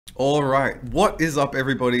All right, what is up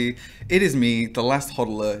everybody? It is me, the Last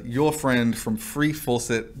Hodler, your friend from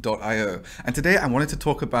freefaucet.io. And today I wanted to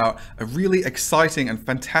talk about a really exciting and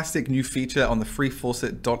fantastic new feature on the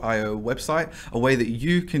freefaucet.io website, a way that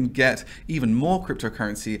you can get even more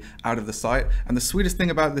cryptocurrency out of the site. And the sweetest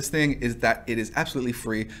thing about this thing is that it is absolutely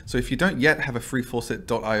free. So if you don't yet have a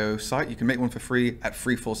freefaucet.io site, you can make one for free at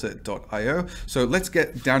freefaucet.io. So let's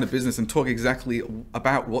get down to business and talk exactly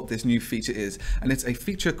about what this new feature is. And it's a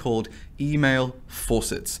feature called email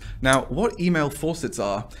faucets. Now, what email faucets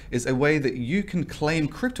are is a way that you can claim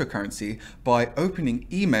cryptocurrency by opening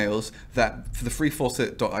emails that the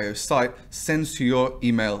freefaucet.io site sends to your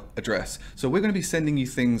email address. So we're going to be sending you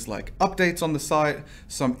things like updates on the site,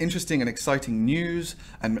 some interesting and exciting news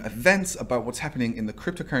and events about what's happening in the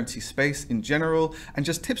cryptocurrency space in general, and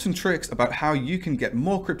just tips and tricks about how you can get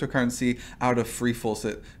more cryptocurrency out of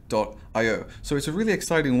freefaucet.io. So it's a really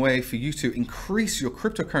exciting way for you to increase your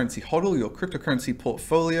cryptocurrency hodl, your cryptocurrency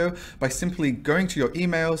portfolio, by simply going to your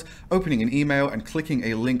emails, opening an email and clicking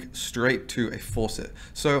a link straight to a faucet.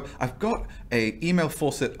 So I've got an email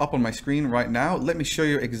faucet up on my screen right now. Let me show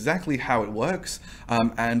you exactly how it works.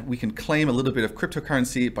 And we can claim a little bit of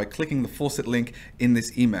cryptocurrency by clicking the faucet link in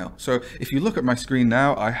this email. So if you look at my screen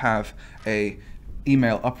now, I have a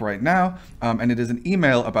email up right now, and it is an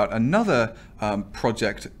email about another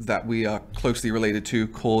project that we are closely related to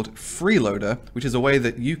called Freeloader, which is a way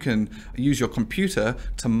that you can use your computer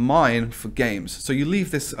to mine for games. So you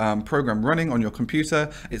leave this program running on your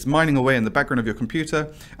computer, it's mining away in the background of your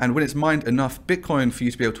computer, and when it's mined enough Bitcoin for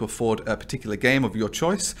you to be able to afford a particular game of your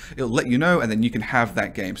choice, it'll let you know, and then you can have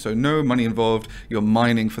that game. So no money involved, you're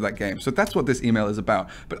mining for that game. So that's what this email is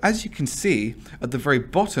about. But as you can see at the very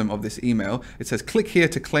bottom of this email, it says click here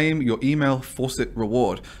to claim your email faucet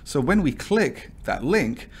reward. So when we click that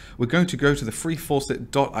link, we're going to go to the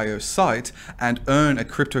freefaucet.io site and earn a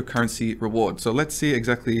cryptocurrency reward. So let's see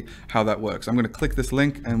exactly how that works. I'm going to click this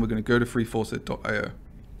link and we're going to go to freefaucet.io.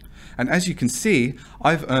 And as you can see,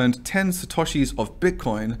 I've earned 10 Satoshis of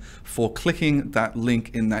Bitcoin for clicking that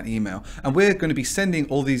link in that email. And we're going to be sending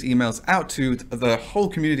all these emails out to the whole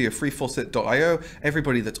community of freefaucet.io,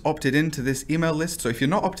 everybody that's opted into this email list. So if you're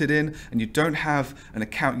not opted in and you don't have an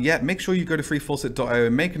account yet, make sure you go to freefaucet.io,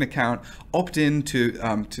 make an account, opt in to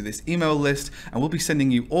this email list, and we'll be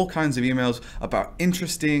sending you all kinds of emails about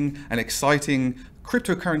interesting and exciting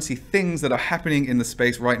cryptocurrency things that are happening in the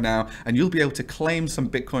space right now, and you'll be able to claim some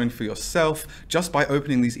Bitcoin for yourself just by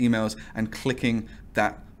opening these emails and clicking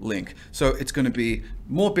that link. So it's going to be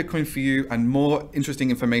more Bitcoin for you and more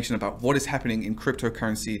interesting information about what is happening in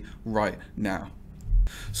cryptocurrency right now.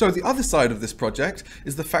 So the other side of this project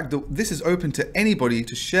is the fact that this is open to anybody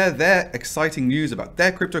to share their exciting news about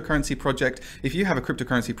their cryptocurrency project. If you have a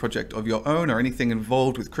cryptocurrency project of your own or anything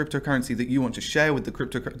involved with cryptocurrency that you want to share with the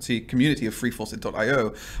cryptocurrency community of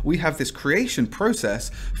freefaucet.io, we have this creation process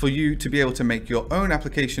for you to be able to make your own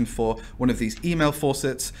application for one of these email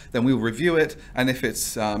faucets. Then we'll review it, and if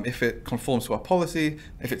it conforms to our policy,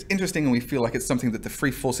 if it's interesting and we feel like it's something that the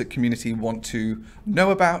Free Faucet community want to know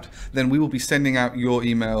about, then we will be sending out your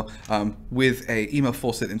email with a email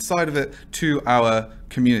faucet inside of it to our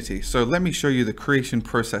community. So let me show you the creation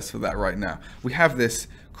process for that right now. We have this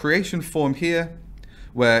creation form here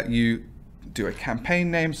where you do a campaign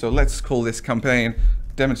name. So let's call this campaign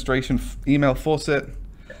demonstration email faucet,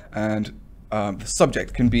 and the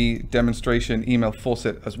subject can be demonstration email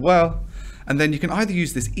faucet as well. And then you can either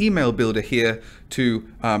use this email builder here to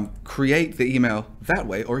create the email that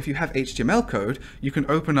way, or if you have HTML code, you can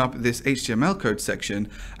open up this HTML code section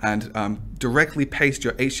and directly paste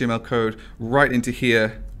your HTML code right into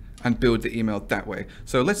here and build the email that way.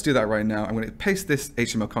 So let's do that right now. I'm going to paste this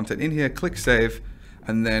HTML content in here, click save,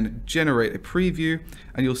 and then generate a preview,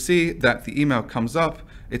 and you'll see that the email comes up.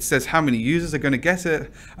 It says how many users are going to get it,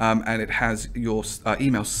 and it has your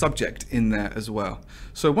email subject in there as well.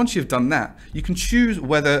 So once you've done that, you can choose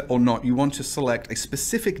whether or not you want to select a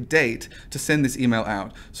specific date to send this email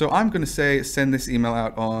out. So I'm going to say send this email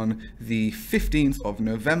out on the 15th of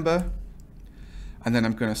November, and then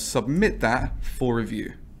I'm going to submit that for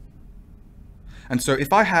review. And so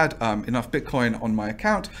if I had enough Bitcoin on my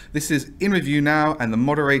account, this is in review now, and the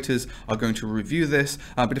moderators are going to review this.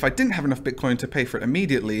 But if I didn't have enough Bitcoin to pay for it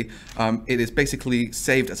immediately, it is basically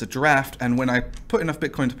saved as a draft. And when I put enough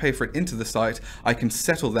Bitcoin to pay for it into the site, I can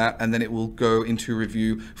settle that, and then it will go into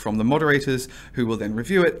review from the moderators, who will then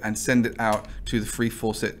review it and send it out to the Free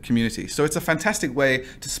Faucet community. So it's a fantastic way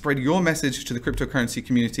to spread your message to the cryptocurrency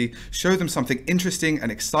community, show them something interesting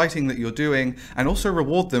and exciting that you're doing, and also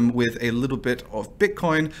reward them with a little bit of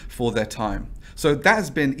Bitcoin for their time. So that has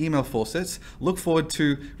been email faucets. Look forward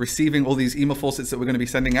to receiving all these email faucets that we're going to be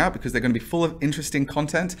sending out, because they're going to be full of interesting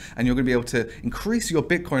content, and you're going to be able to increase your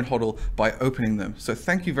Bitcoin hodl by opening them. So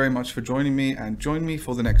thank you very much for joining me, and join me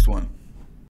for the next one.